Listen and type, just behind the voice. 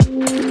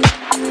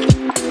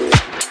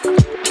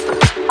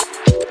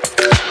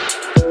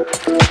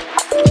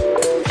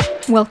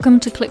Welcome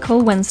to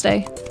Clickhole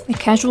Wednesday, a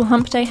casual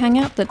hump day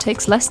hangout that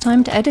takes less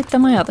time to edit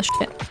than my other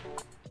shit.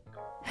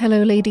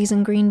 Hello ladies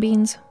and green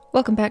beans.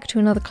 Welcome back to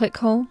another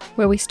Clickhole,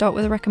 where we start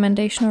with a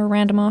recommendation or a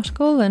random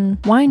article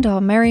and wind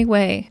our merry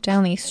way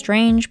down the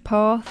strange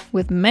path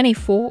with many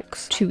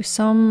forks to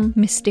some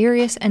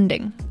mysterious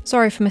ending.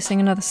 Sorry for missing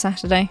another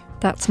Saturday.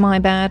 That's my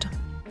bad.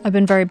 I've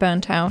been very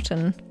burnt out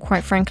and,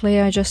 quite frankly,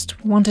 I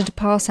just wanted to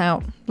pass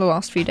out the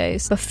last few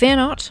days. But fear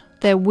not,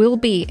 there will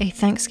be a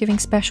Thanksgiving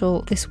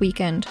special this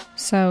weekend,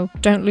 so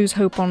don't lose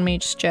hope on me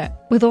just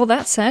yet. With all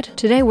that said,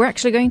 today we're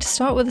actually going to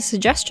start with a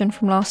suggestion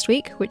from last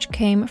week, which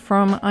came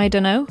from I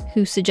Dunno,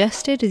 who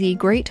suggested the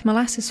Great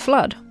Molasses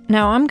Flood.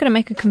 Now, I'm going to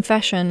make a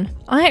confession.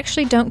 I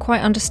actually don't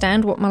quite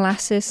understand what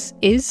molasses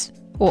is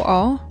or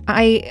are.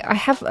 I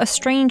have a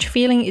strange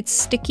feeling it's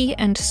sticky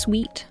and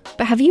sweet.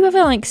 But have you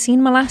ever,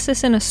 seen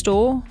molasses in a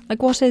store?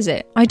 What is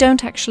it? I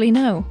don't actually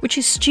know. Which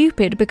is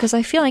stupid, because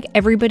I feel like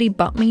everybody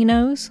but me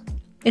knows.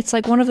 It's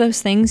like one of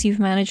those things you've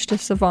managed to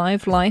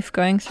survive life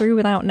going through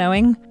without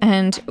knowing,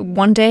 and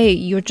one day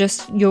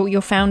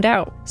you're found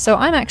out. So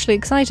I'm actually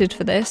excited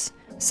for this.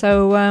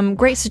 So,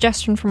 great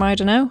suggestion from I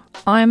Dunno.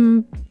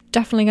 I'm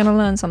definitely going to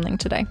learn something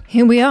today.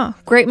 Here we are.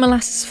 Great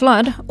Molasses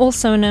Flood,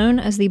 also known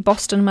as the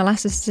Boston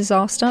Molasses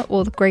Disaster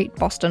or the Great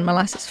Boston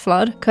Molasses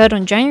Flood, occurred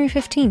on January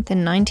 15th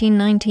in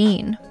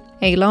 1919.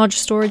 A large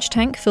storage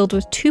tank filled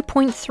with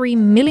 2.3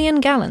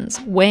 million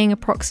gallons, weighing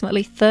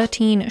approximately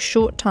 13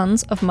 short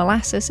tons of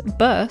molasses,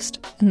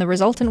 burst, and the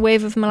resultant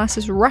wave of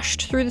molasses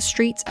rushed through the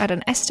streets at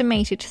an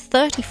estimated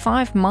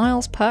 35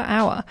 miles per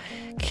hour,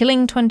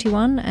 killing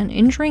 21 and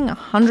injuring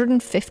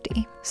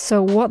 150.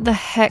 So what the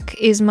heck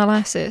is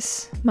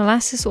molasses?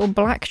 Molasses or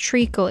black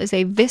treacle is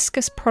a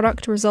viscous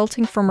product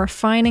resulting from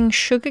refining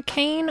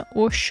sugarcane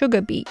or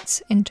sugar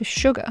beets into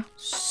sugar.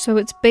 So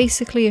it's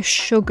basically a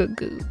sugar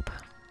goop.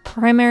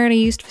 Primarily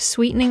used for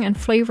sweetening and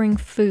flavouring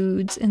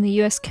foods in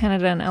the US,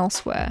 Canada and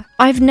elsewhere.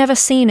 I've never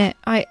seen it.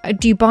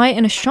 Do you buy it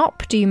in a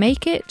shop? Do you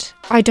make it?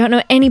 I don't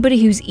know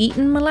anybody who's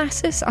eaten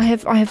molasses. I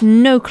have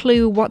no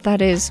clue what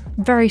that is.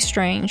 Very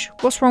strange.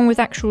 What's wrong with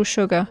actual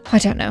sugar? I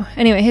don't know.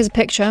 Anyway, here's a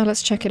picture.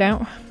 Let's check it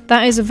out.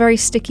 That is a very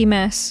sticky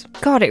mess.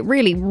 God, it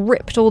really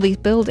ripped all these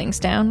buildings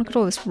down. Look at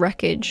all this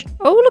wreckage.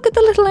 Oh, look at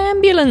the little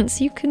ambulance.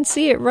 You can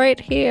see it right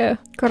here.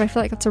 God, I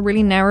feel like that's a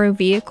really narrow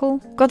vehicle.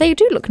 God, they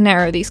do look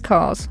narrow, these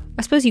cars.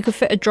 I suppose you could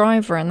fit a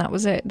driver and that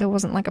was it. There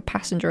wasn't a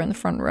passenger in the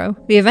front row.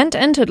 The event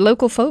entered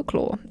local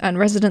folklore, and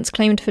residents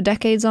claimed for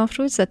decades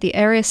afterwards that the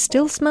area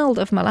still smelled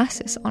of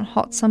molasses on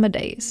hot summer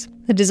days.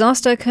 The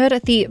disaster occurred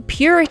at the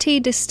Purity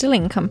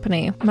Distilling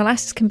Company.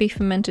 Molasses can be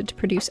fermented to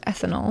produce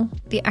ethanol,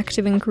 the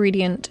active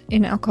ingredient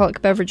in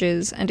alcoholic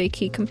beverages and a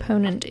key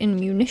component in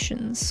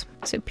munitions.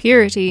 So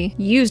Purity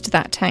used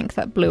that tank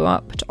that blew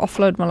up to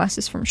offload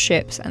molasses from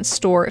ships and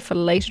store it for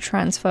later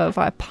transfer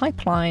via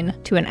pipeline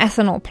to an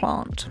ethanol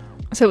plant.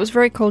 So it was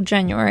very cold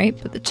January,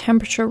 but the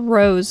temperature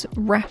rose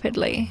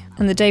rapidly,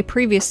 and the day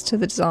previous to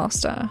the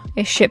disaster,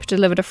 a ship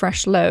delivered a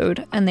fresh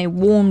load, and they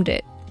warmed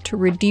it to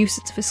reduce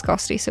its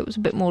viscosity so it was a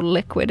bit more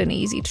liquid and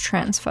easy to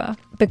transfer.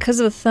 Because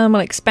of the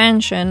thermal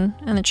expansion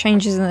and the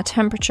changes in the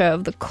temperature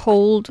of the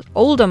cold,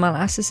 older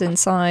molasses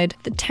inside,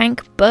 the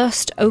tank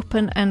burst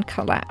open and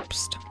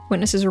collapsed.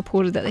 Witnesses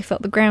reported that they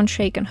felt the ground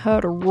shake and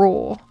heard a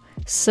roar,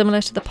 similar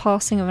to the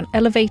passing of an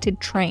elevated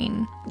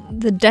train.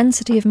 The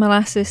density of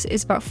molasses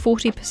is about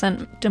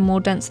 40% more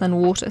dense than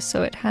water,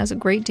 so it has a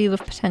great deal of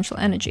potential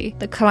energy.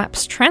 The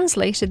collapse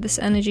translated this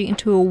energy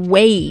into a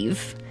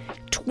wave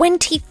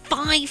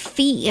 25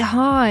 feet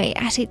high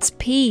at its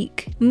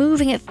peak,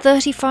 moving at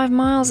 35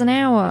 miles an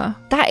hour.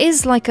 That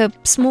is like a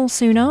small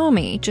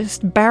tsunami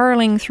just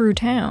barreling through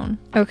town.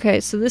 Okay,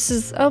 so this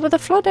is... Oh, but the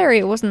flood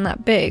area wasn't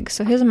that big.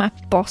 So here's a map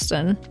of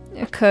Boston.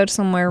 It occurred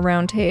somewhere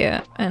around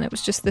here, and it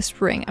was just this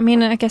ring. I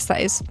mean, I guess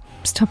that is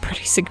still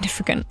pretty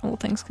significant, all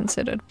things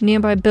considered.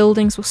 Nearby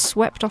buildings were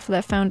swept off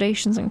their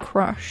foundations and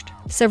crushed.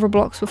 Several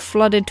blocks were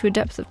flooded to a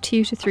depth of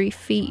 2 to 3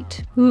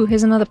 feet. Ooh,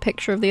 here's another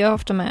picture of the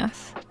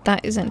aftermath.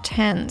 That is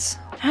intense.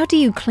 How do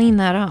you clean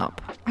that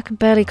up? I could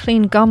barely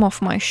clean gum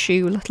off my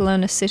shoe, let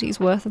alone a city's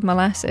worth of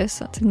molasses.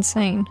 That's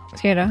insane.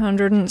 So you had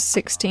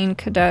 116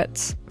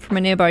 cadets from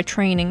a nearby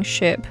training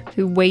ship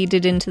who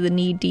waded into the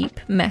knee-deep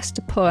mess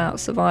to pull out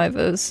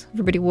survivors.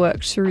 Everybody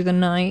worked through the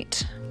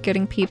night,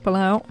 getting people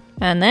out.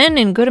 And then,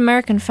 in good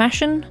American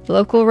fashion,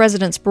 local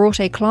residents brought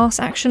a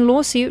class action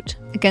lawsuit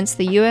against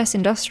the US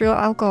Industrial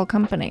Alcohol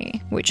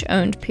Company, which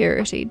owned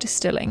Purity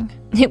Distilling.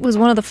 It was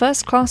one of the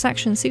first class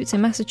action suits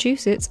in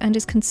Massachusetts and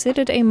is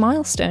considered a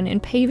milestone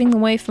in paving the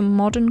way for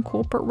modern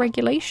corporate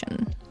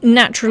regulation.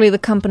 Naturally, the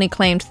company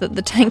claimed that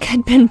the tank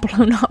had been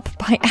blown up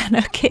by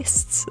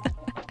anarchists.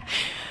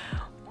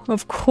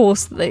 Of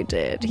course they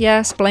did.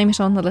 Yes, blame it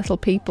on the little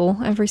people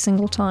every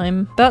single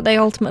time. But they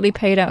ultimately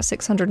paid out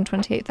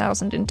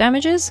 $628,000 in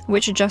damages,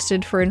 which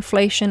adjusted for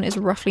inflation is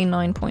roughly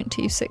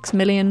 $9.26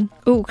 million.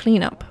 Ooh,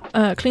 cleanup.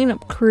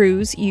 Cleanup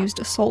crews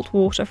used salt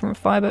water from a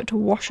fireboat to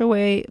wash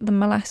away the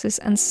molasses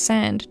and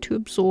sand to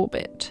absorb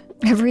it.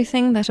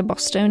 Everything that a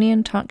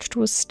Bostonian touched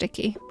was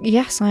sticky.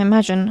 Yes, I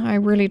imagine. I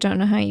really don't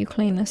know how you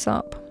clean this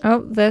up.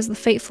 Oh, there's the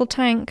fateful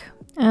tank.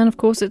 And of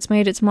course it's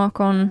made its mark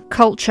on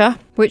culture,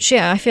 which,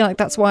 yeah, I feel like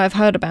that's why I've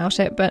heard about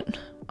it, but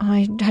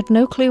I had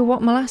no clue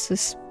what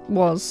molasses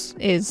is.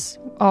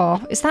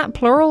 Is that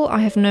plural? I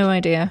have no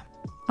idea.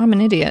 I'm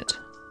an idiot.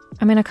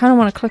 I mean, I kind of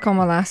want to click on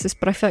molasses,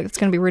 but I feel like it's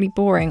going to be really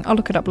boring. I'll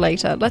look it up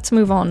later. Let's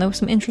move on. There were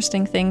some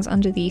interesting things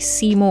under the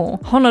Seymour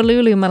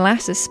Honolulu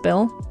molasses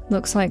spill.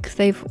 Looks like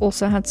they've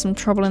also had some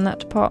trouble in that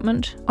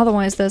department.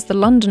 Otherwise, there's the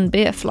London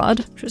beer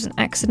flood, which was an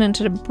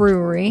accident at a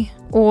brewery.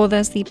 Or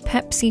there's the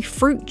Pepsi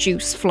fruit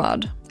juice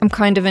flood. I'm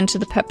kind of into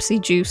the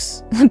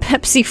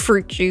Pepsi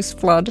fruit juice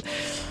flood.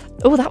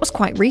 Oh, that was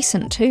quite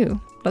recent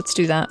too. Let's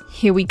do that.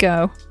 Here we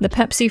go. The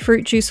Pepsi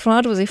fruit juice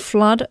flood was a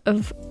flood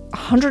of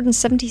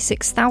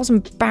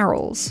 176,000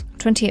 barrels,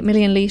 28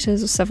 million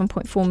litres or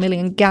 7.4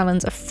 million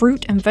gallons of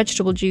fruit and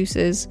vegetable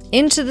juices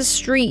into the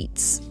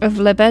streets of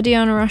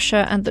Lebedian,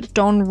 Russia and the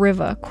Don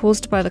River,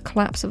 caused by the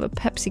collapse of a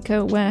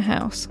PepsiCo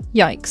warehouse.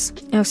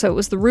 Yikes. So it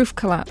was the roof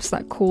collapse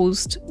that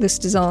caused this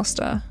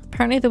disaster.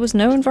 Apparently there was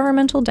no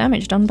environmental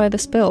damage done by the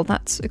spill.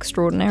 That's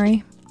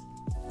extraordinary.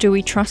 Do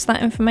we trust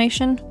that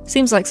information?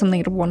 Seems like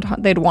something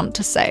they'd want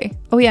to say.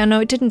 Oh yeah, no,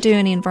 it didn't do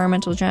any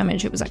environmental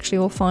damage. It was actually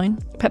all fine.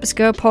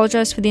 PepsiCo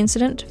apologised for the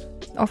incident,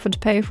 offered to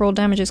pay for all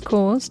damages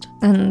caused,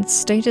 and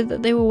stated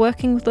that they were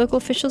working with local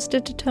officials to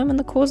determine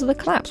the cause of the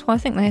collapse. Well, I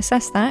think they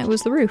assessed that. It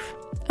was the roof.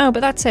 Oh,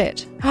 but that's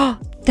it. Oh,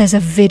 there's a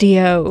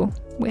video.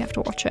 We have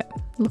to watch it.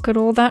 Look at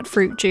all that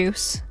fruit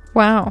juice.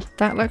 Wow,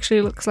 that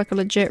actually looks like a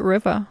legit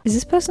river. Is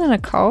this person in a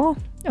car?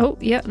 Oh,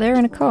 yeah, they're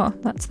in a car.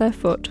 That's their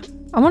foot.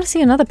 I want to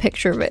see another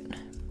picture of it.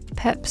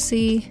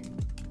 Pepsi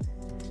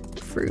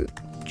fruit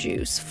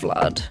juice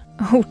flood.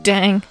 Oh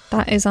dang,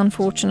 that is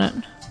unfortunate.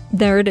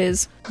 There it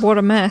is. What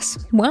a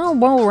mess. Well,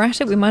 while we're at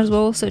it, we might as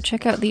well also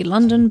check out the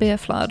London beer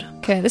flood.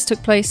 Okay, this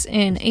took place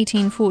in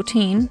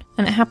 1814,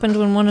 and it happened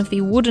when one of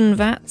the wooden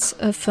vats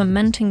of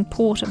fermenting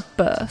porter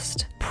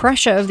burst.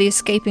 Pressure of the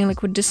escaping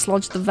liquid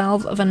dislodged the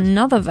valve of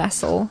another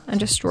vessel and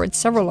destroyed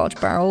several large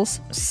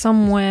barrels.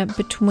 Somewhere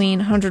between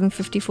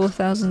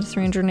 154,000 to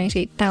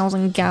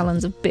 388,000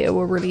 gallons of beer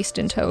were released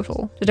in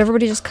total. Did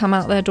everybody just come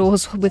out their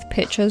doors with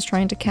pitchers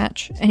trying to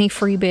catch any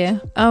free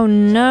beer? Oh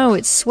no,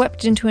 it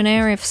swept into an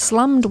area of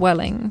slum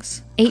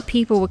dwellings. 8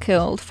 people were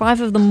killed, 5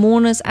 of the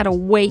mourners at a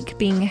wake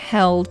being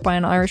held by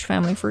an Irish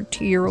family for a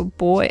 2-year-old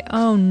boy.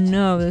 Oh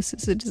no, this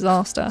is a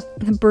disaster.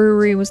 The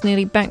brewery was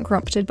nearly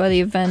bankrupted by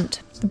the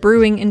event. The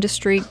brewing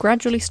industry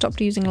gradually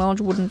stopped using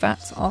large wooden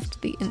vats after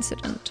the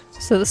incident.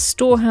 So the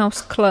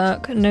storehouse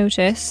clerk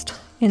noticed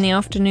in the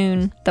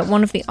afternoon that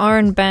one of the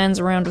iron bands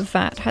around a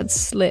vat had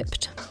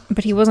slipped,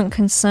 but he wasn't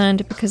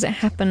concerned because it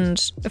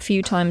happened a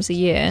few times a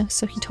year,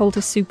 so he told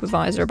his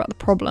supervisor about the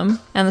problem,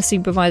 and the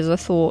supervisor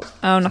thought,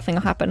 oh, nothing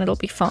will happen, it'll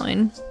be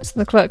fine. So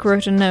the clerk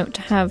wrote a note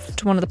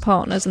to one of the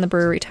partners in the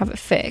brewery to have it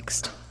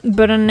fixed.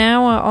 But an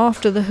hour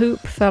after the hoop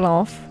fell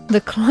off,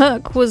 the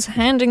clerk was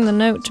handing the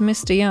note to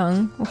Mr.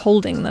 Young, or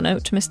holding the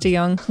note to Mr.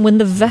 Young, when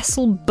the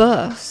vessel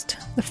burst.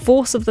 The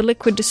force of the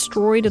liquid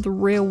destroyed the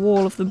rear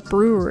wall of the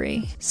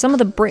brewery. Some of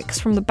the bricks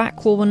from the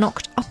back wall were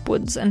knocked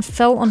upwards and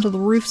fell onto the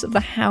roofs of the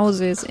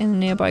houses in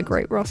nearby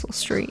Great Russell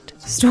Street.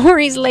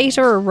 Stories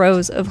later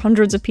arose of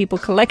hundreds of people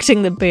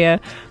collecting the beer,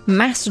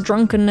 mass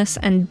drunkenness,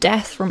 and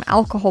death from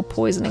alcohol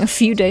poisoning a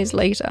few days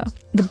later.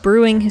 The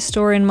brewing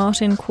historian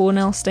Martin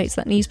Cornell states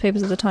that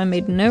newspapers at the time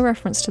made no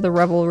reference to the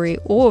revelry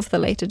or of the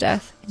later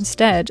death.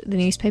 Instead, the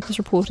newspapers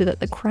reported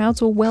that the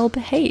crowds were well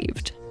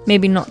behaved.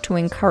 Maybe not to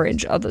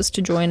encourage others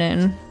to join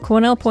in.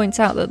 Cornell points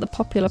out that the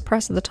popular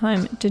press at the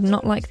time did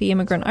not like the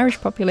immigrant Irish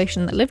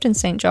population that lived in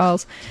St.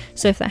 Giles,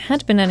 so if there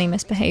had been any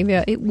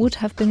misbehaviour, it would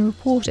have been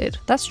reported.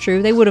 That's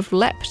true, they would have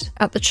leapt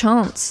at the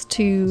chance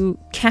to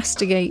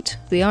castigate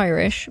the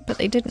Irish, but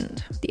they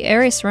didn't. The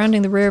area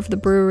surrounding the rear of the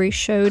brewery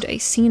showed a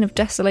scene of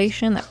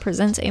desolation that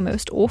presents a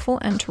most awful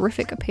and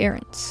terrific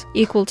appearance,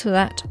 equal to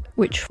that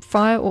which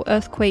fire or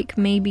earthquake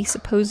may be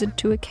supposed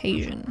to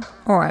occasion.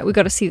 Alright, we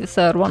got to see the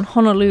third one,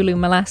 Honolulu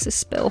molasses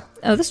spill.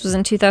 Oh, this was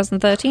in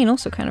 2013,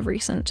 also kind of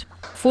recent.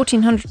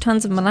 1,400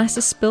 tons of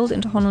molasses spilled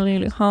into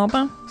Honolulu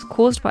Harbour. It was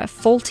caused by a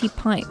faulty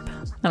pipe.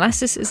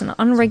 Molasses is an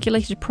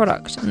unregulated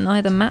product, and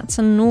neither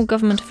Matson nor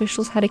government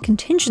officials had a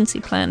contingency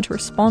plan to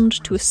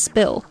respond to a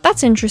spill.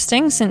 That's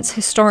interesting, since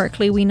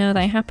historically we know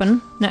they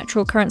happen.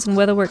 Natural currents and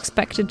weather were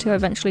expected to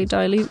eventually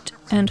dilute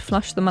and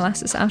flush the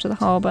molasses out of the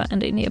harbour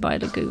and a nearby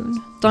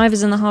lagoon.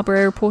 Divers in the harbour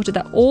area reported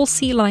that all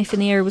sea life in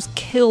the area was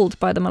killed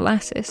by the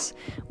molasses,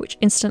 which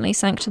instantly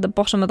sank to the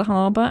bottom of the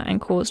harbour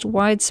and caused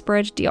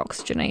widespread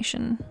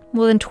deoxygenation.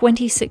 More than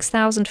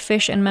 26,000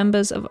 fish and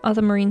members of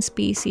other marine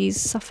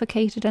species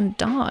suffocated and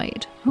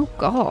died. Oh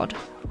god.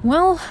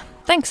 Well,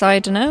 thanks, I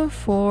don't know,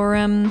 for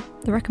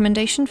the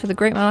recommendation for the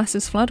Great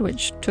Molasses Flood,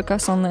 which took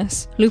us on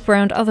this loop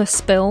around other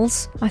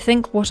spills. I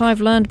think what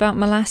I've learned about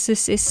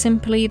molasses is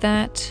simply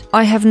that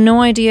I have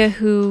no idea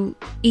who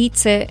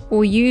eats it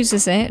or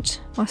uses it.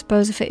 I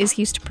suppose if it is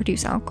used to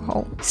produce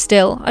alcohol.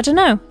 Still, I don't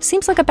know.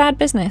 Seems like a bad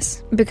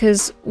business.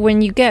 Because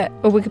when you get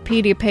a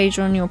Wikipedia page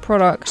on your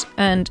product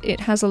and it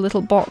has a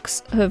little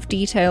box of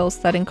details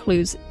that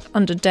includes,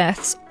 under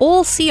deaths,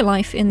 all sea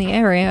life in the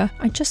area,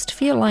 I just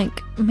feel like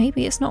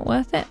maybe it's not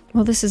worth it.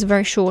 Well, this is a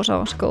very short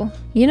article.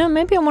 You know,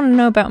 maybe I want to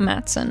know about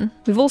Matson.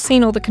 We've all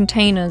seen all the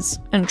containers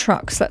and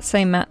trucks that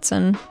say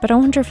Matson, but I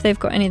wonder if they've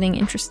got anything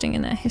interesting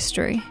in their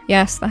history.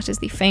 Yes, that is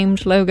the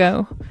famed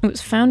logo. It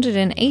was founded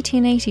in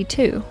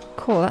 1882.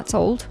 Cool, that's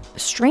old.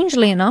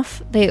 Strangely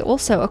enough, they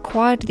also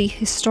acquired the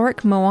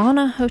historic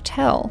Moana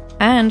Hotel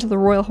and the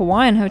Royal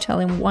Hawaiian Hotel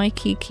in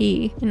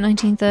Waikiki in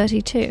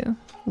 1932.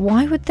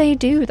 Why would they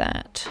do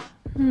that?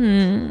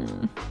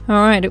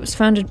 Alright, it was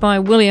founded by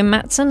William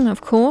Matson,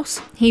 of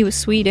course. He was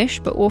Swedish,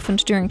 but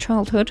orphaned during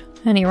childhood,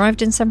 and he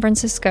arrived in San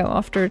Francisco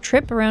after a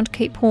trip around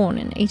Cape Horn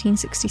in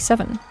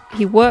 1867.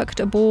 He worked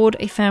aboard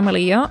a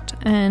family yacht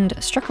and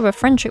struck up a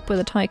friendship with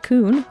a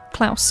tycoon,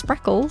 Klaus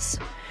Spreckels,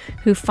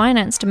 who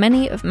financed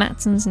many of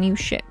Matson's new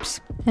ships.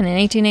 And in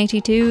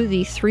 1882,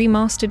 the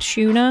three-masted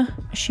schooner?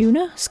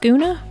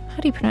 How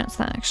do you pronounce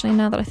that, actually,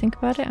 now that I think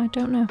about it? I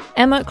don't know.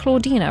 Emma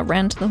Claudina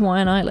ran to the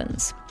Hawaiian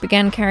Islands,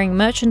 began carrying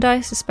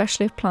merchandise,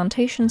 especially of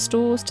plantation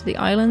stores, to the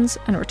islands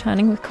and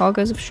returning with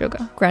cargoes of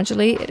sugar.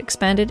 Gradually, it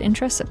expanded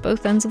interests at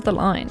both ends of the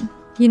line.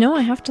 You know,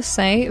 I have to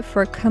say,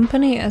 for a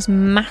company as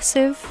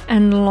massive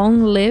and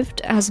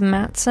long-lived as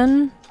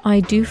Matson,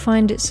 I do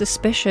find it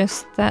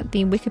suspicious that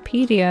the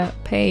Wikipedia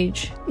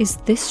page is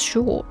this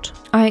short.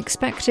 I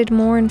expected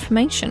more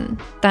information.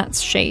 That's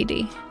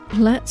shady.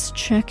 Let's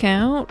check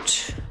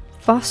out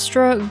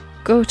Västra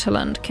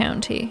Götaland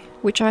County,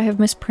 which I have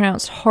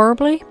mispronounced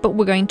horribly, but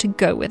we're going to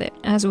go with it,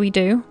 as we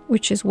do,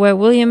 which is where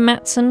William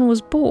Matson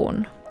was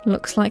born.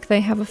 Looks like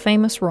they have a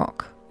famous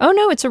rock. Oh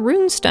no, it's a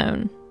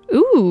runestone.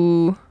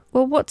 Ooh.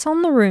 Well, what's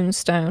on the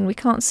runestone? We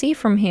can't see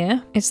from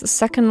here. It's the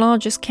second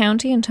largest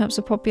county in terms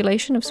of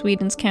population of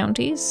Sweden's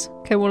counties.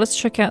 Okay, well, let's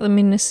check out the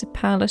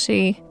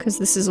municipality, because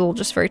this is all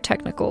just very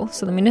technical.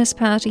 So the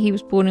municipality he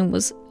was born in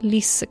was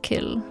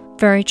Lysekil.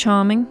 Very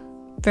charming.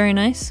 Very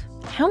nice.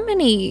 How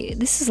many?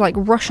 This is like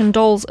Russian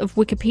dolls of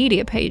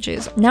Wikipedia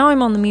pages. Now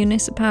I'm on the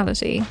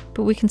municipality,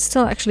 but we can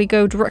still actually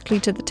go directly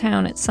to the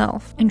town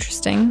itself.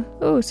 Interesting.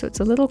 Oh, so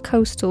it's a little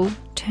coastal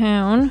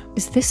town.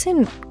 Is this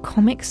in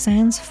Comic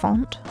Sans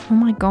font? Oh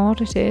my god,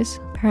 it is.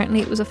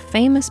 Apparently it was a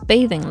famous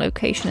bathing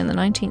location in the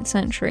 19th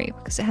century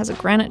because it has a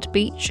granite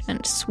beach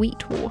and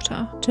sweet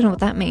water. Don't know what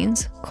that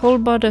means.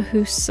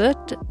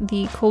 Kolbadehuset,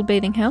 the cold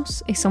bathing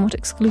house, a somewhat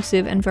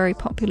exclusive and very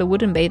popular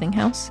wooden bathing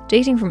house,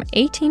 dating from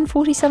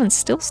 1847,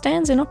 still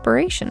stands in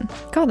operation.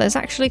 God, there's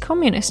actually a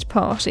Communist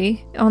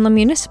Party on the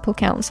municipal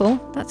council.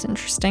 That's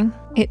interesting.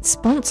 It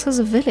sponsors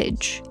a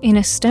village in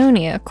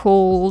Estonia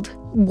called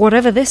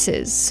whatever this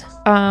is.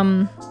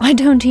 I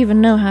don't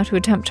even know how to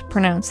attempt to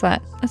pronounce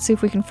that. Let's see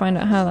if we can find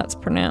out how that's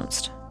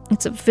pronounced.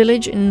 It's a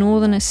village in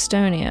northern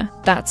Estonia.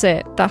 That's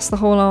it. That's the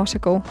whole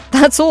article.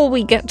 That's all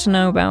we get to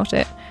know about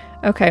it.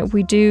 Okay,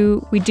 we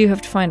do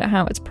have to find out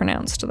how it's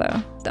pronounced,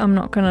 though. I'm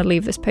not going to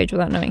leave this page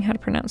without knowing how to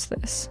pronounce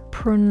this.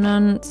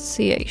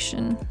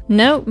 Pronunciation.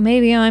 No,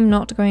 maybe I'm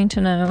not going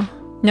to know.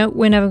 No,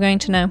 we're never going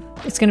to know.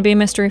 It's going to be a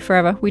mystery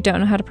forever. We don't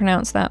know how to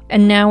pronounce that.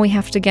 And now we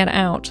have to get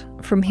out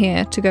from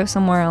here to go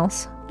somewhere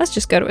else. Let's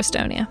just go to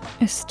Estonia.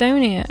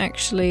 Estonia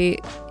actually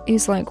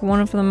is like one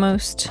of the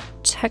most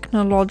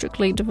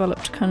technologically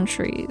developed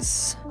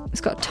countries. It's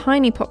got a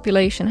tiny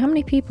population. How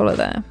many people are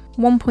there?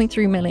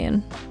 1.3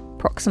 million.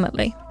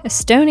 Approximately.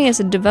 Estonia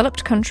is a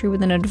developed country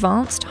with an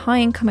advanced,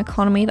 high-income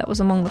economy that was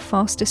among the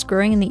fastest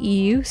growing in the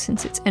EU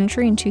since its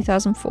entry in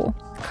 2004.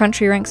 The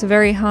country ranks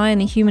very high in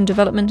the Human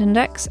Development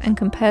Index and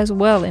compares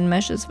well in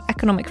measures of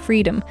economic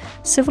freedom,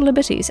 civil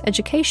liberties,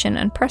 education,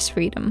 and press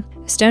freedom.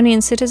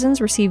 Estonian citizens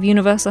receive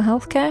universal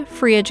healthcare,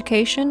 free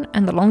education,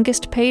 and the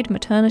longest paid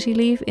maternity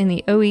leave in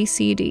the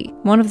OECD.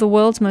 One of the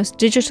world's most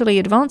digitally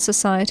advanced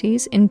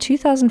societies, in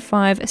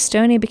 2005,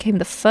 Estonia became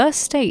the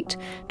first state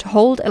to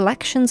hold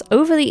elections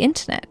over the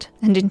internet,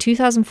 and in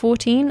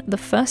 2014, the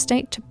first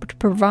state to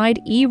provide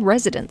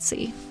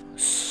e-residency.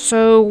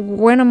 So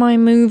when am I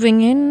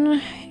moving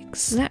in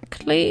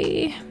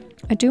exactly?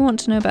 I do want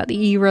to know about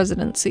the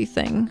e-residency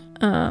thing.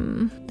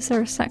 Is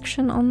there a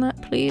section on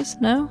that, please?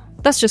 No?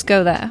 Let's just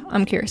go there.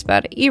 I'm curious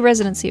about it.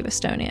 E-residency of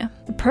Estonia.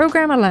 The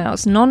program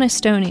allows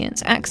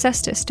non-Estonians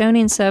access to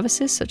Estonian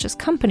services such as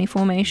company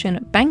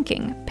formation,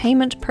 banking,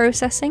 payment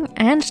processing,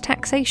 and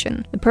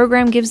taxation. The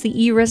program gives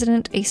the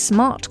e-resident a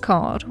smart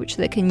card which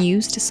they can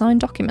use to sign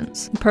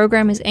documents. The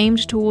program is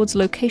aimed towards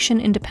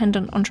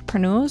location-independent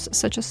entrepreneurs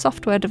such as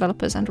software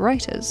developers and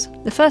writers.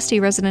 The first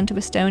e-resident of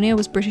Estonia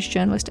was British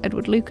journalist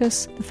Edward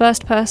Lucas. The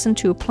first person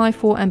to apply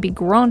for and be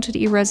granted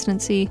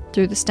e-residency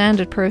through the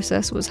standard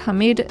process was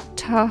Hamid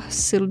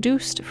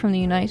Tahsildust from the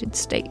United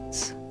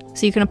States.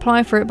 So you can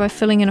apply for it by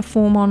filling in a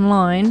form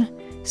online,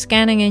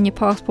 scanning in your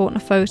passport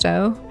and a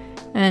photo,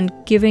 and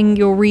giving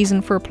your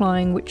reason for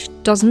applying, which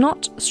does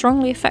not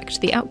strongly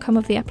affect the outcome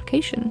of the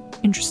application,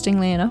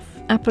 interestingly enough.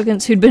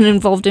 Applicants who'd been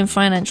involved in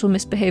financial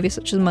misbehaviour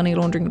such as money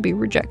laundering would be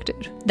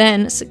rejected.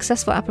 Then,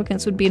 successful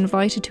applicants would be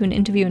invited to an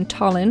interview in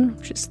Tallinn,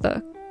 which is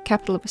the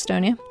capital of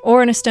Estonia,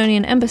 or an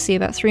Estonian embassy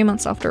about 3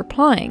 months after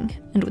applying,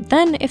 and would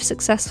then, if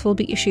successful,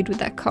 be issued with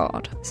their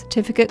card.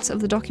 Certificates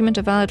of the document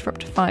are valid for up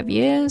to 5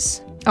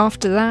 years.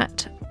 After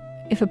that,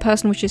 if a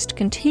person wishes to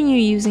continue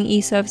using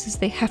e-services,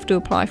 they have to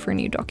apply for a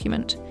new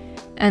document,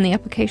 and the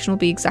application will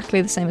be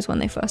exactly the same as when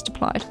they first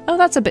applied. Oh,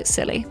 that's a bit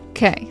silly.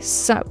 Okay,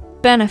 so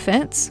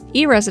benefits.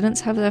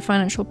 E-residents have their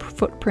financial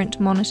footprint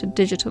monitored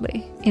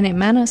digitally, in a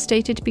manner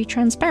stated to be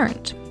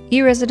transparent.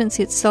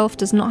 E-residency itself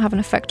does not have an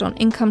effect on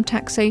income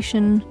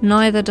taxation,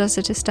 neither does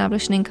it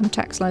establish an income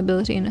tax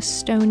liability in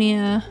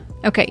Estonia.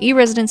 Okay,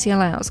 e-residency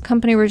allows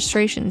company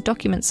registration,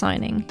 document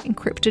signing,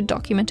 encrypted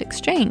document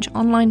exchange,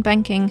 online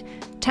banking,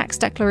 tax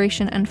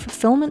declaration, and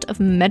fulfillment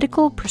of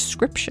medical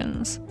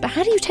prescriptions. But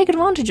how do you take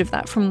advantage of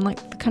that from, the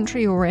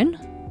country you're in?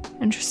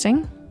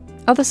 Interesting.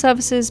 Other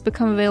services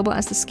become available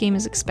as the scheme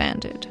is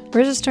expanded.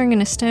 Registering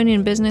an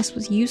Estonian business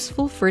was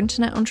useful for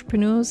internet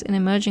entrepreneurs in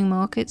emerging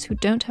markets who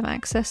don't have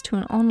access to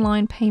an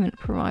online payment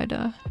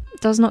provider. It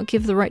does not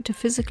give the right to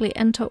physically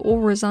enter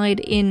or reside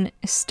in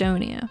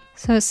Estonia.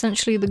 So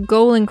essentially the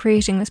goal in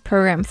creating this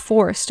program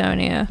for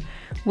Estonia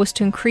was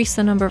to increase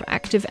the number of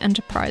active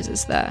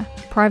enterprises there.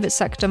 Private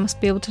sector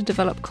must be able to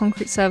develop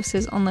concrete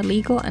services on the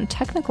legal and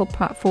technical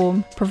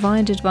platform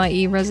provided by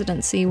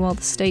e-residency, while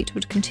the state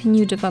would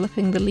continue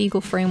developing the legal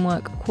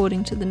framework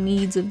according to the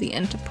needs of the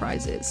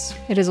enterprises.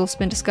 It has also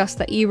been discussed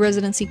that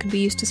e-residency could be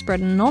used to spread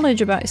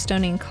knowledge about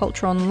Estonian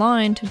culture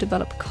online to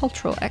develop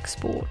cultural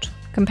export.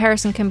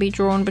 Comparison can be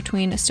drawn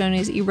between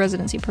Estonia's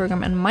e-residency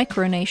program and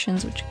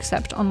micronations, which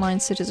accept online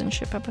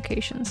citizenship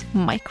applications.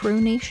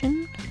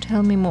 Micronation?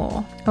 Tell me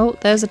more. Oh,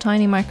 there's a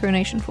tiny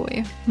micronation for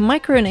you.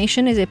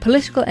 Micronation is a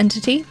political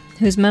entity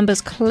whose members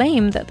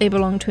claim that they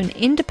belong to an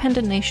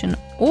independent nation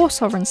or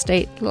sovereign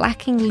state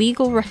lacking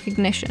legal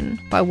recognition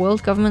by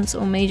world governments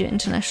or major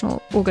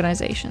international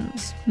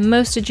organizations.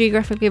 Most are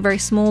geographically very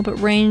small but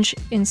range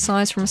in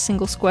size from a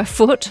single square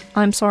foot.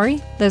 I'm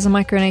sorry, there's a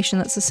micronation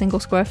that's a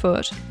single square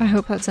foot. I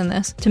hope that's in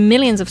this. To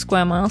millions of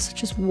square miles,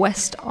 such as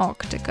West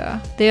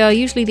Arctica. They are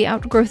usually the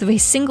outgrowth of a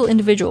single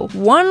individual.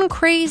 One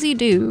crazy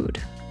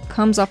dude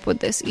comes up with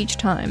this each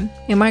time.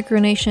 A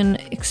micronation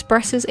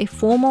expresses a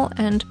formal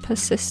and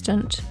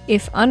persistent,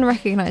 if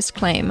unrecognized,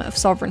 claim of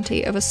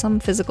sovereignty over some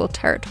physical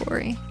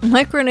territory.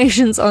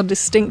 Micronations are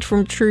distinct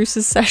from true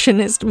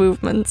secessionist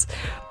movements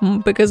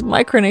because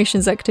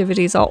micronations'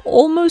 activities are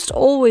almost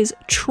always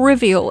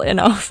trivial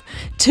enough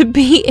to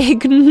be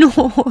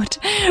ignored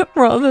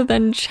rather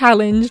than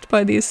challenged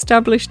by the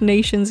established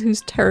nations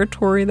whose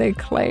territory they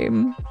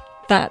claim.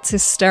 That's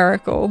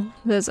hysterical.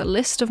 There's a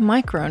list of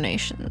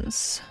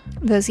micronations.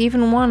 There's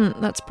even one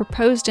that's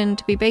proposed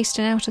to be based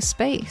in outer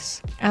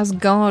space.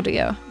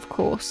 Asgardia, of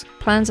course.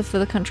 Plans are for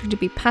the country to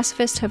be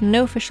pacifist, have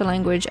no official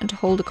language, and to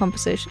hold a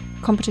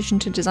competition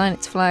to design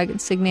its flag,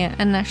 insignia,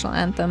 and national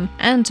anthem,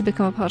 and to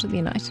become a part of the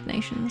United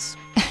Nations.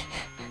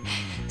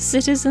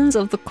 Citizens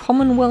of the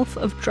Commonwealth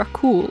of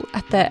Dracul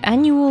at their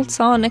annual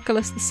Tsar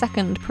Nicholas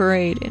II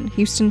parade in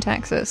Houston,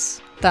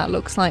 Texas. That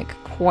looks like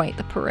quite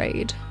the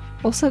parade.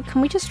 Also, can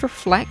we just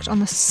reflect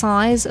on the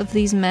size of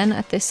these men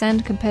at this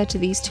end compared to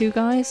these two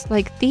guys?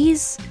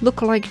 These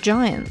look like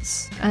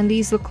giants, and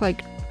these look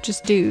like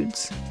just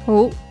dudes.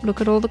 Oh,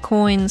 look at all the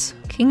coins.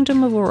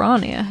 Kingdom of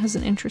Orania has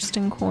an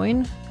interesting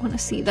coin. Want to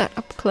see that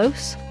up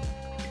close?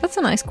 That's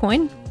a nice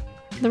coin.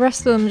 The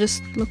rest of them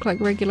just look like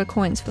regular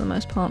coins for the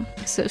most part.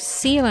 So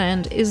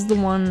Sealand is the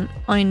one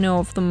I know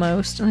of the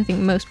most, and I think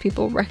most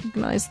people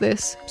recognize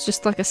this. It's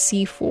just like a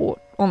sea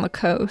fort on the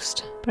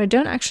coast. But I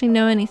don't actually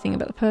know anything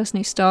about the person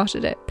who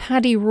started it.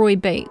 Paddy Roy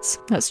Bates.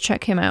 Let's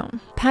check him out.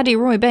 Paddy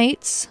Roy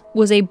Bates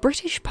was a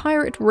British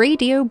pirate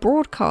radio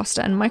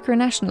broadcaster and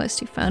micronationalist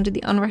who founded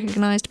the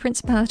unrecognised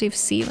Principality of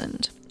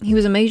Sealand. He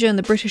was a major in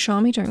the British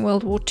Army during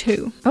World War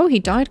II. Oh, he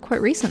died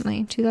quite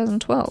recently,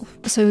 2012.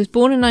 So he was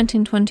born in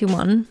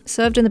 1921,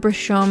 served in the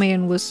British Army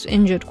and was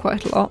injured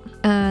quite a lot.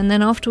 And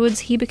then afterwards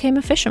he became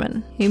a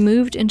fisherman. He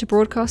moved into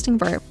broadcasting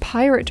via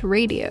pirate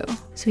radio.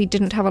 So he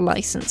didn't have a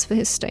license for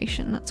his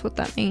station, that's what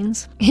that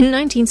means. In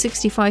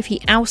 1965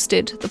 he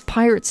ousted the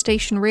pirate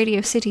station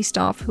Radio City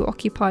staff who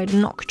occupied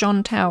Knock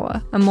John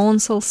Tower, a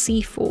Maunsell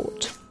sea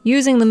fort.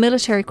 Using the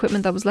military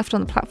equipment that was left on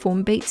the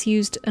platform, Bates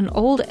used an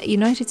old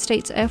United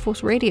States Air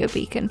Force radio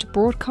beacon to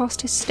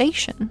broadcast his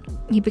station.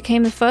 He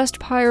became the first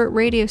pirate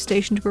radio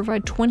station to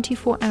provide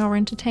 24-hour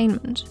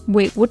entertainment.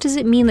 Wait, what does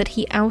it mean that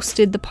he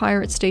ousted the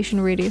pirate station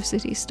Radio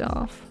City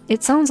staff?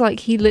 It sounds like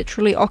he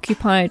literally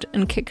occupied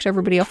and kicked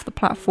everybody off the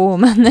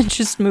platform and then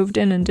just moved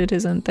in and did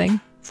his own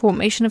thing.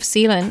 Formation of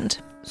Sealand.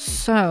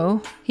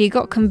 So, he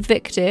got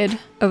convicted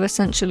of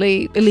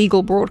essentially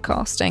illegal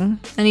broadcasting,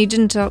 and he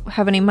didn't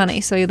have any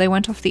money, so they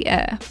went off the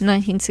air in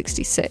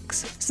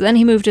 1966. So then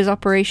he moved his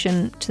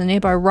operation to the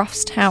nearby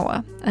Ruff's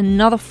Tower,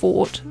 another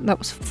fort that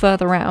was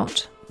further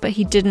out. but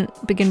he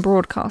didn't begin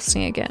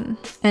broadcasting again.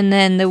 And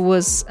then there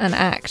was an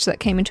act that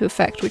came into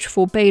effect which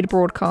forbade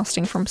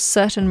broadcasting from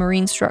certain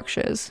marine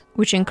structures,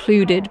 which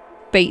included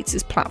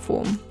Bates's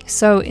platform.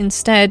 So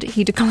instead,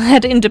 he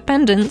declared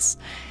independence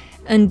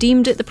and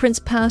deemed it the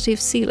Principality of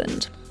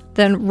Sealand.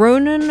 Then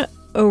Ronan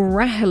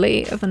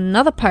O'Rahilly of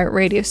another pirate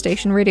radio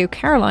station, Radio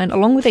Caroline,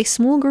 along with a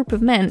small group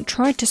of men,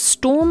 tried to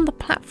storm the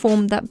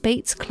platform that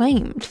Bates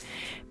claimed.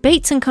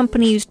 Bates and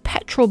company used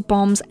petrol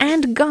bombs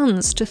and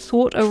guns to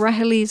thwart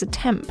O'Rahilly's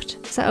attempt.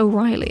 Is that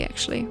O'Reilly,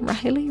 actually?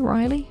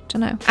 Riley?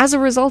 Don't know. As a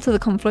result of the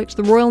conflict,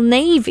 the Royal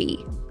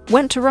Navy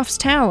went to Ruff's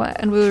Tower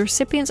and were the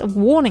recipients of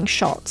warning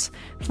shots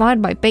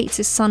fired by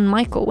Bates's son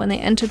Michael when they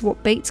entered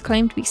what Bates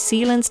claimed to be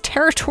Sealand's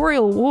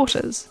territorial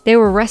waters. They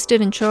were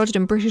arrested and charged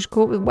in British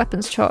court with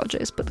weapons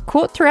charges, but the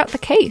court threw out the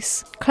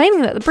case,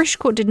 claiming that the British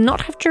court did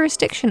not have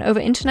jurisdiction over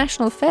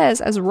international affairs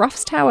as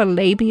Ruff's Tower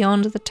lay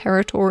beyond the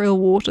territorial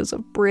waters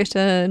of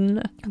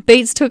Britain.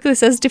 Bates took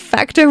this as de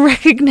facto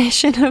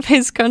recognition of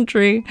his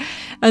country,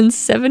 and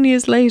 7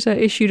 years later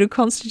issued a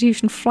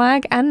constitution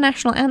flag and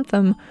national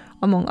anthem,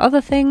 among other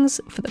things,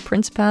 for the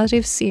Principality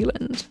of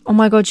Sealand. Oh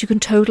my god, you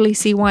can totally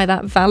see why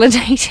that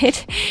validated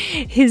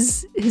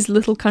his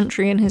little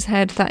country in his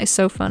head. That is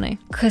so funny.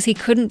 Because he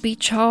couldn't be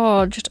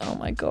charged. Oh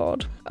my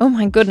god. Oh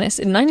my goodness.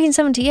 In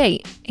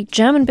 1978, a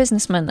German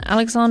businessman,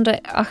 Alexander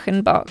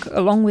Achenbach,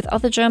 along with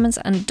other Germans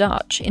and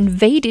Dutch,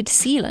 invaded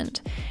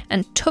Sealand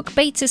and took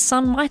Bates's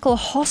son Michael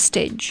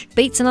hostage.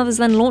 Bates and others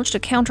then launched a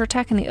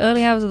counterattack in the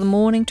early hours of the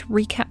morning to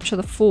recapture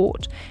the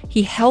fort.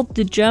 He held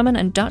the German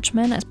and Dutch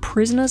men as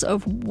prisoners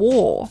of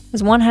war.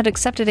 As one had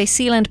accepted a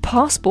Sealand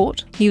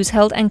passport, he was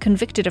held and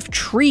convicted of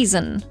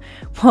treason,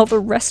 while the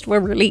rest were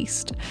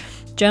released.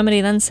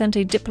 Germany then sent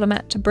a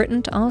diplomat to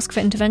Britain to ask for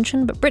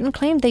intervention, but Britain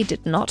claimed they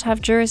did not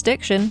have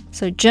jurisdiction.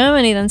 So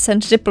Germany then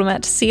sent a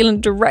diplomat to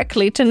Sealand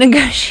directly to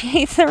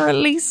negotiate the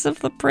release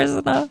of the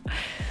prisoner.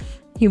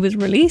 He was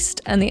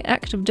released, and the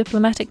act of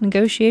diplomatic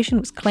negotiation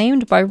was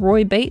claimed by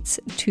Roy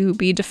Bates to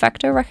be de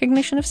facto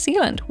recognition of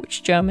Sealand,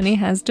 which Germany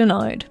has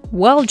denied.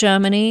 Well,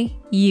 Germany,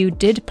 you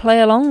did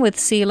play along with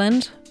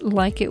Sealand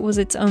like it was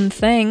its own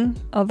thing.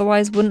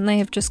 Otherwise, wouldn't they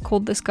have just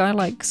called this guy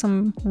like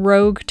some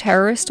rogue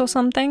terrorist or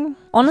something?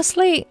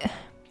 Honestly,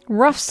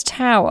 Ruff's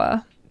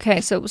Tower.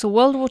 Okay, so it was a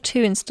World War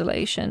II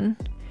installation.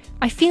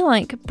 I feel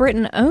like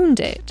Britain owned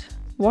it.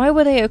 Why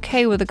were they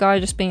okay with a guy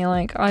just being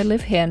like, I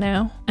live here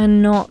now,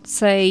 and not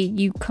say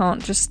you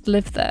can't just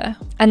live there?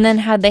 And then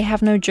had they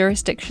have no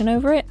jurisdiction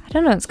over it? I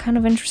don't know, it's kind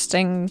of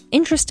interesting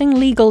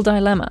legal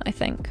dilemma, I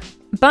think.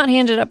 But he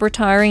ended up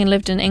retiring and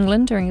lived in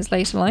England during his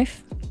later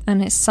life,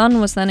 and his son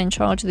was then in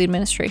charge of the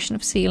administration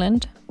of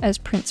Sealand as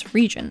Prince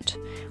Regent,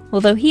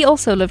 although he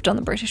also lived on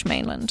the British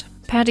mainland.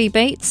 Paddy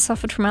Bates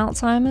suffered from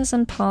Alzheimer's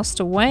and passed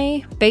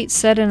away. Bates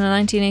said in a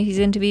 1980s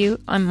interview,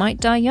 "I might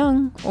die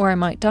young, or I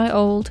might die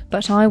old,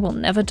 but I will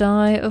never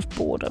die of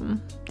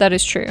boredom." That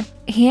is true.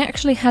 He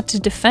actually had to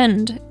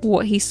defend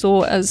what he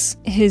saw as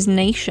his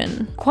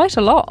nation quite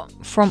a lot,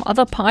 from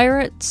other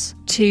pirates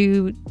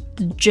to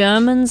the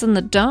Germans and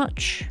the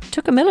Dutch.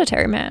 Took a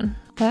military man.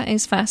 That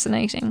is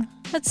fascinating.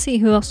 Let's see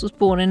who else was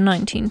born in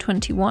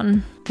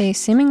 1921. They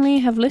seemingly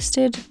have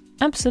listed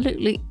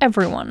absolutely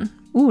everyone.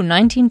 Ooh,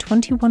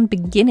 1921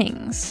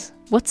 beginnings.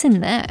 What's in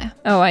there?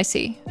 Oh, I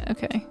see.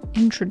 Okay.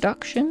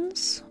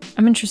 Introductions?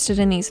 I'm interested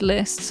in these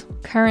lists.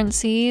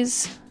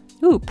 Currencies.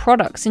 Ooh,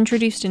 products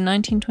introduced in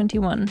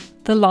 1921.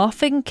 The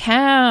Laughing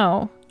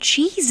Cow.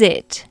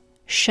 Cheez-It.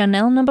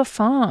 Chanel No.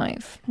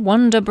 5.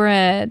 Wonder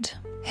Bread.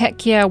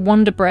 Heck yeah,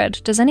 Wonder Bread.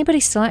 Does anybody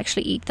still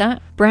actually eat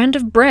that? Brand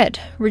of bread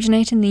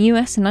originated in the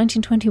US in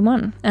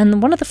 1921,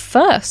 and one of the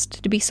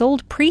first to be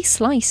sold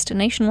pre-sliced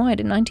nationwide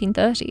in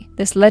 1930.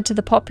 This led to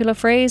the popular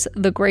phrase,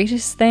 the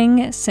greatest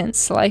thing since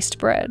sliced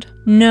bread.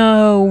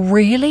 No,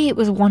 really? It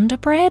was Wonder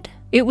Bread?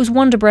 It was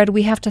Wonder Bread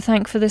we have to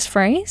thank for this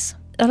phrase?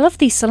 I love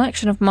the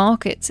selection of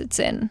markets it's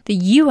in. The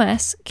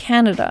US,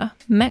 Canada,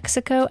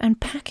 Mexico, and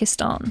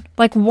Pakistan.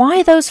 Like,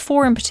 why those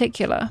four in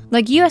particular?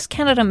 Like, US,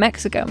 Canada,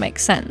 Mexico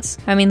makes sense.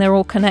 I mean, they're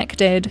all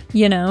connected,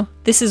 you know.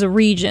 This is a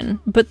region.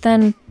 But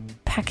then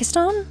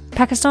Pakistan?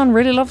 Pakistan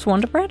really loves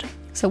Wonder Bread?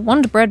 So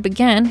Wonder Bread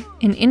began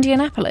in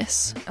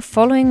Indianapolis,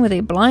 following with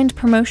a blind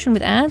promotion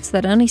with ads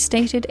that only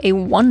stated a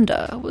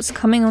wonder was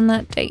coming on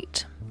that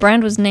date.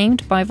 Brand was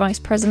named by Vice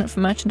President for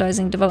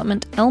Merchandising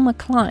Development Elmer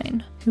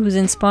Klein, who was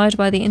inspired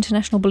by the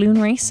International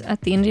Balloon Race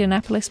at the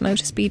Indianapolis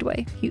Motor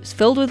Speedway. He was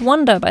filled with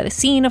wonder by the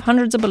scene of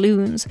hundreds of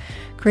balloons,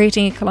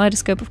 creating a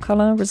kaleidoscope of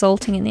color,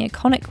 resulting in the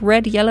iconic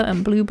red, yellow,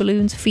 and blue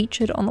balloons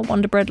featured on the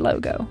Wonder Bread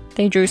logo.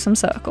 They drew some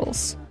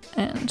circles,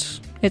 and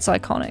it's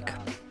iconic.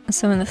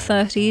 So in the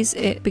 30s,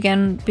 it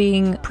began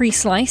being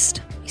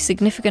pre-sliced, a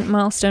significant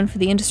milestone for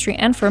the industry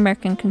and for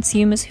American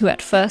consumers who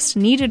at first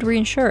needed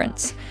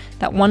reassurance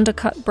that Wonder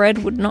Cut bread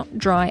would not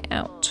dry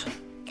out.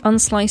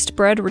 Unsliced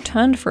bread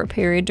returned for a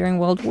period during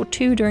World War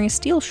II during a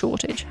steel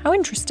shortage. How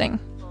interesting.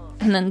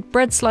 And then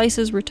bread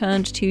slices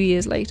returned 2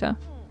 years later.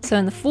 So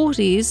in the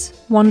 40s,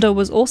 Wonder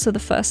was also the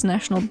first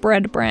national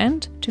bread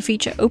brand to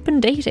feature open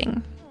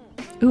dating.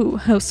 Ooh,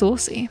 how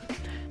saucy.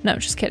 No,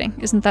 just kidding.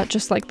 Isn't that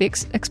just like the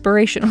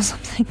expiration or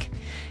something?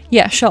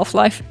 Yeah, shelf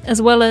life.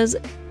 As well as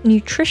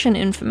nutrition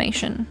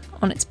information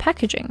on its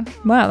packaging.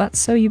 Wow, that's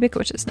so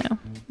ubiquitous now.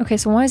 Okay,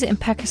 so why is it in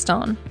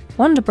Pakistan?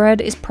 Wonder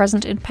Bread is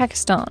present in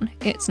Pakistan.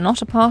 It's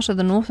not a part of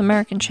the North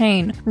American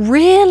chain.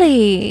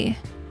 Really?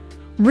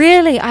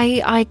 Really?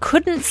 I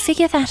couldn't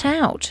figure that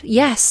out.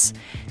 Yes,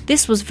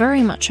 this was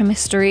very much a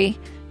mystery,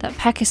 that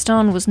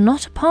Pakistan was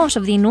not a part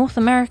of the North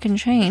American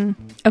chain.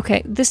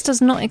 Okay, this does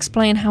not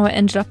explain how it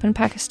ended up in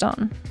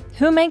Pakistan.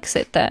 Who makes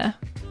it there?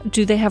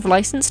 Do they have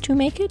license to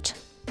make it?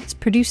 It's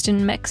produced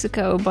in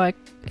Mexico by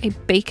a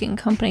baking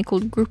company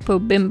called Grupo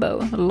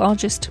Bimbo, the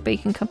largest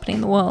baking company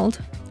in the world.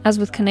 As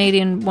with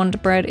Canadian Wonder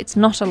Bread, it's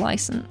not a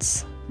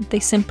license. They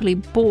simply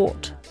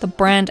bought the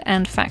brand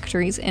and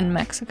factories in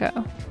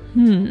Mexico.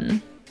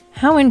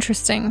 How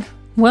interesting.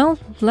 Well,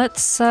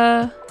 let's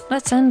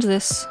end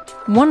this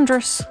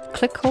wondrous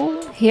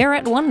clickhole here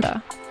at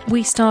Wonder.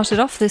 We started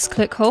off this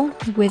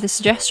clickhole with a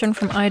suggestion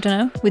from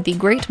Idano with the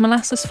Great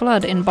Molasses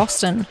Flood in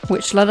Boston,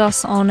 which led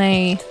us on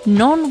a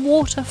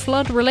non-water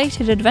flood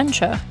related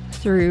adventure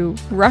through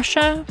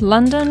Russia,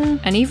 London,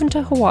 and even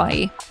to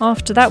Hawaii.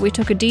 After that, we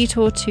took a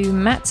detour to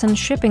Matson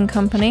Shipping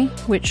Company,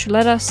 which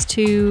led us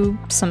to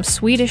some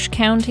Swedish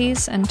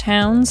counties and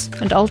towns,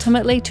 and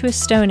ultimately to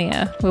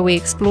Estonia, where we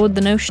explored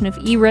the notion of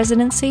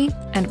e-residency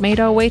and made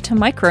our way to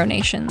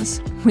micronations.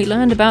 We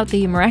learned about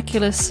the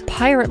miraculous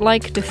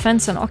pirate-like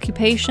defense and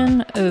occupation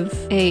of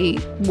a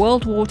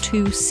World War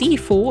II sea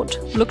fort,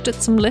 looked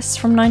at some lists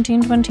from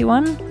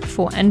 1921,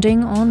 before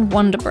ending on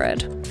Wonder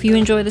Bread. If you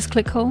enjoy this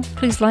clickhole,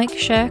 please like,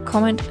 share,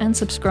 comment, and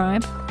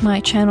subscribe. My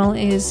channel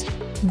is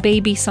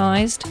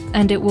baby-sized,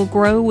 and it will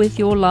grow with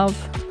your love.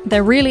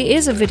 There really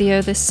is a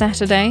video this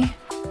Saturday.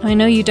 I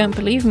know you don't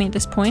believe me at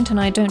this point, and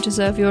I don't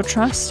deserve your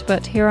trust,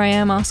 but here I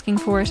am asking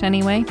for it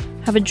anyway.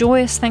 Have a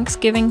joyous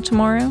Thanksgiving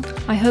tomorrow.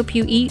 I hope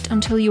you eat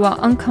until you are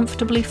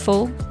uncomfortably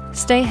full.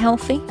 Stay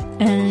healthy,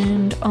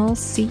 and I'll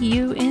see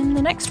you in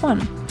the next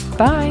one.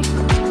 Bye!